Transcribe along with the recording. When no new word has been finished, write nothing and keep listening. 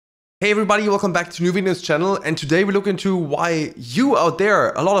Hey everybody, welcome back to new videos channel, and today we look into why you out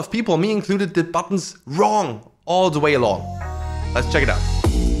there, a lot of people, me included, did buttons wrong all the way along. Let's check it out.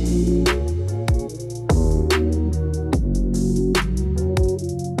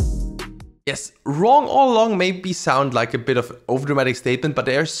 Yes, wrong all along maybe sound like a bit of an overdramatic statement, but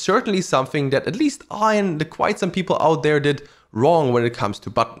there's certainly something that at least I and quite some people out there did wrong when it comes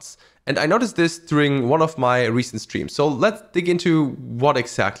to buttons. And I noticed this during one of my recent streams. So let's dig into what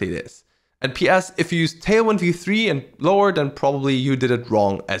exactly it is. And PS, if you use Tailwind v3 and lower, then probably you did it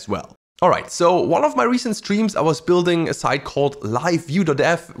wrong as well. Alright, so one of my recent streams, I was building a site called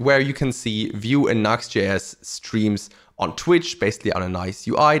LiveVue.dev, where you can see Vue and Nuxt.js streams on Twitch, basically on a nice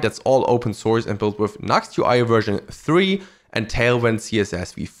UI that's all open source and built with Nuxt UI version 3 and Tailwind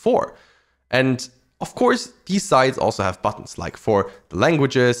CSS v4. And of course, these sites also have buttons, like for the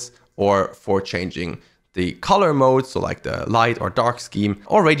languages, or for changing the color mode, so like the light or dark scheme,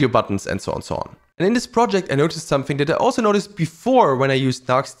 or radio buttons, and so on and so on. And in this project, I noticed something that I also noticed before when I used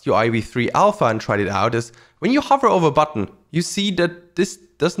Nuxt UI v3 alpha and tried it out, is when you hover over a button, you see that this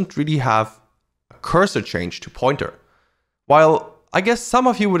doesn't really have a cursor change to pointer. While I guess some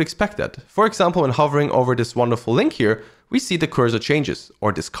of you would expect that. For example, when hovering over this wonderful link here, we see the cursor changes,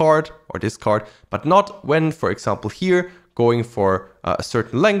 or discard, but not when, for example, here, going for a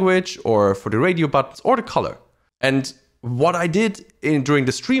certain language or for the radio buttons or the color. And what I did during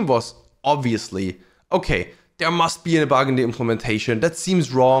the stream was obviously, okay, there must be a bug in the implementation. That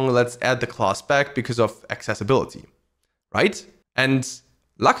seems wrong. Let's add the class back because of accessibility, right? And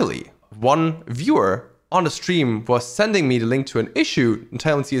luckily, one viewer on the stream was sending me the link to an issue in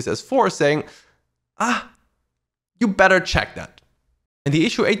Tailwind CSS 4 saying, you better check that. And the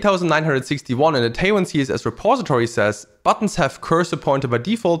issue 8961 in the Tailwind CSS repository says, buttons have cursor pointer by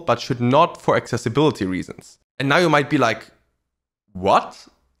default, but should not for accessibility reasons. And now you might be like, what?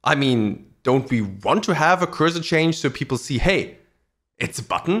 I mean, don't we want to have a cursor change so people see, hey, it's a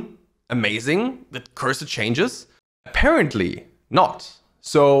button? Amazing, the cursor changes? Apparently not.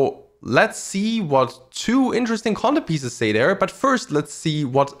 So let's see what two interesting content pieces say there, but first let's see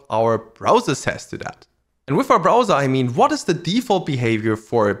what our browser says to that. And with our browser, I mean, what is the default behavior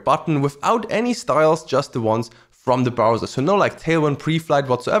for a button without any styles, just the ones from the browser? So no like Tailwind pre-flight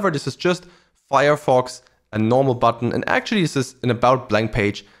whatsoever. This is just Firefox, a normal button. And actually this is an about blank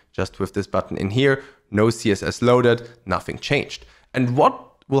page, just with this button in here, no CSS loaded, nothing changed. And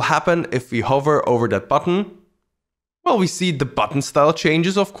what will happen if we hover over that button? Well, we see the button style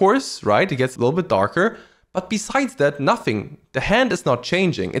changes, of course, right? It gets a little bit darker. But besides that, nothing. The hand is not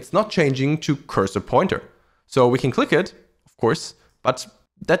changing. It's not changing to cursor pointer. So we can click it, of course, but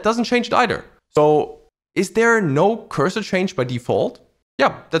that doesn't change it either. So is there no cursor change by default?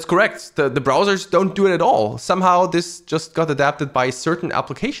 Yeah, that's correct. The browsers don't do it at all. Somehow this just got adapted by certain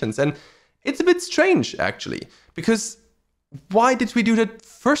applications. And it's a bit strange, actually, because why did we do that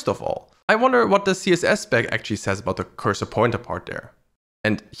first of all? I wonder what the CSS spec actually says about the cursor pointer part there.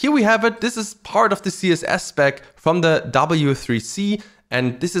 And here we have it. This is part of the CSS spec from the W3C.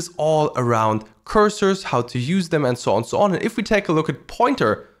 And this is all around cursors, how to use them, and so on and so on. And if we take a look at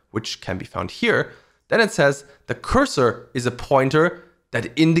pointer, which can be found here, then it says the cursor is a pointer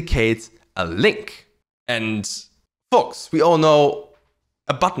that indicates a link. And folks, we all know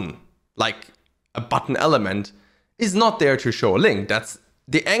a button, like a button element, is not there to show a link. That's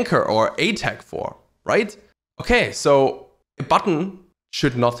the anchor or a tag for, right? Okay, so a button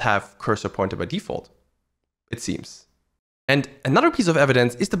should not have cursor pointer by default, it seems. And another piece of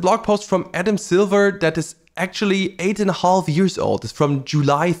evidence is the blog post from Adam Silver that is actually 8.5 years old. It's from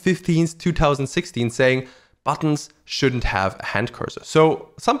July 15th, 2016, saying buttons shouldn't have a hand cursor. So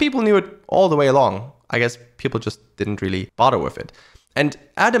some people knew it all the way along. I guess people just didn't really bother with it. And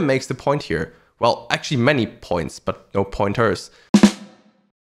Adam makes the point here. Well, actually many points, but no pointers.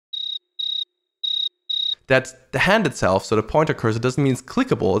 That the hand itself, so the pointer cursor, doesn't mean it's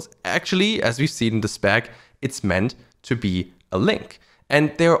clickable. It's actually, as we've seen in the spec, it's meant to be a link.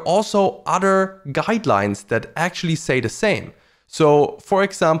 And there are also other guidelines that actually say the same. So for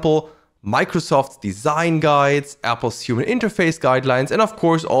example, Microsoft's design guides, Apple's human interface guidelines, and of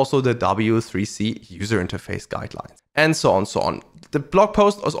course also the W3C user interface guidelines, and so on and so on. The blog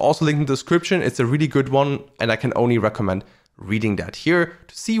post is also linked in the description. It's a really good one, and I can only recommend reading that here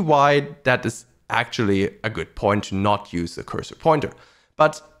to see why that is actually a good point to not use the cursor pointer.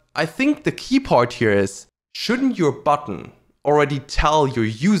 But I think the key part here is, shouldn't your button already tell your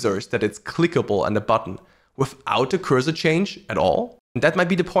users that it's clickable on the button without a cursor change at all? And that might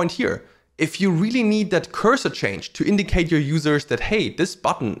be the point here. If you really need that cursor change to indicate your users that, hey, this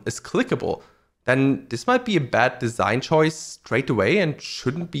button is clickable, then this might be a bad design choice straight away and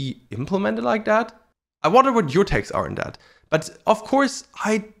shouldn't be implemented like that. I wonder what your takes are on that. But of course,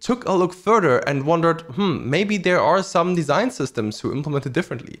 I took a look further and wondered, maybe there are some design systems who implement it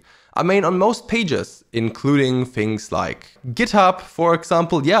differently. I mean, on most pages, including things like GitHub, for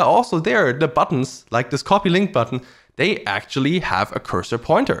example, yeah, also there, the buttons, like this copy link button, they actually have a cursor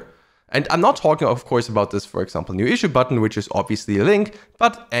pointer. And I'm not talking, of course, about this, for example, new issue button, which is obviously a link,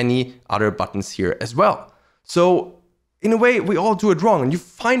 but any other buttons here as well. So in a way, we all do it wrong. And you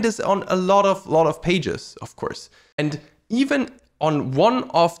find this on a lot of pages, of course. And even on one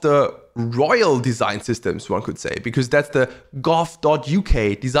of the royal design systems, one could say, because that's the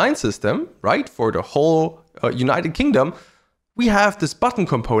gov.uk design system, right? For the whole United Kingdom, we have this button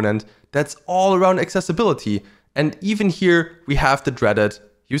component that's all around accessibility. And even here, we have the dreaded,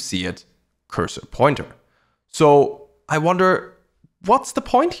 you see it, cursor pointer. So I wonder, what's the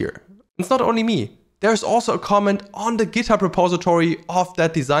point here? It's not only me. There's also a comment on the GitHub repository of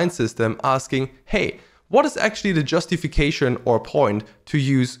that design system asking, hey, what is actually the justification or point to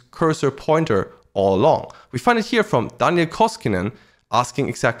use cursor pointer all along? We find it here from Daniel Koskinen asking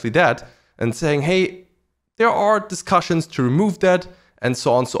exactly that and saying, hey, there are discussions to remove that and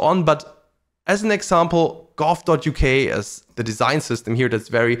so on, but as an example, gov.uk as the design system here that's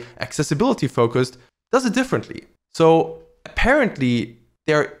very accessibility focused does it differently. So apparently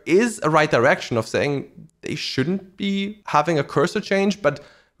there is a right direction of saying they shouldn't be having a cursor change, but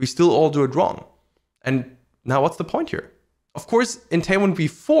we still all do it wrong. And now what's the point here? Of course, in Tailwind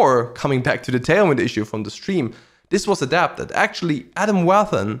v4, coming back to the Tailwind issue from the stream, this was adapted. Actually, Adam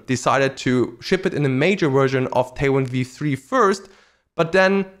Wathan decided to ship it in a major version of Tailwind v3 first, but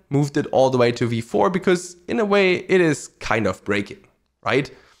then moved it all the way to v4 because in a way it is kind of breaking, right?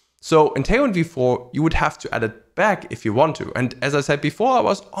 So in Tailwind v4, you would have to add it back if you want to. And as I said before, I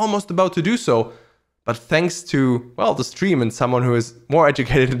was almost about to do so. But thanks to, well, the stream and someone who is more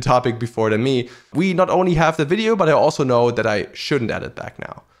educated in the topic before than me, we not only have the video, but I also know that I shouldn't add it back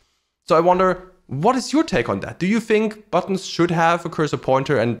now. So I wonder, what is your take on that? Do you think buttons should have a cursor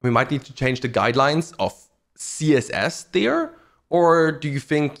pointer and we might need to change the guidelines of CSS there? Or do you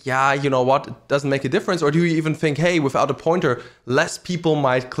think, yeah, you know what, it doesn't make a difference? Or do you even think, hey, without a pointer, less people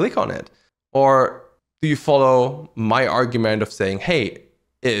might click on it? Or do you follow my argument of saying, hey,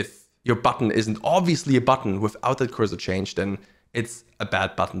 if your button isn't obviously a button without that cursor change, then it's a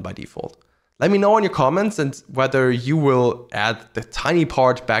bad button by default? Let me know in your comments and whether you will add the tiny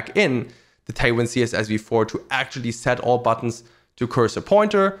part back in the Tailwind CSS v4 to actually set all buttons to cursor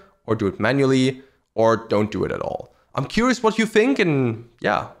pointer, or do it manually, or don't do it at all. I'm curious what you think, and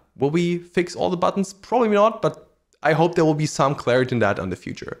yeah, will we fix all the buttons? Probably not, but I hope there will be some clarity in that in the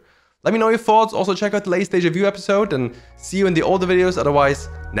future. Let me know your thoughts. Also check out the latest Deja Vu episode and see you in the older videos. Otherwise,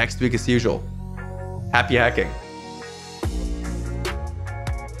 next week as usual. Happy hacking.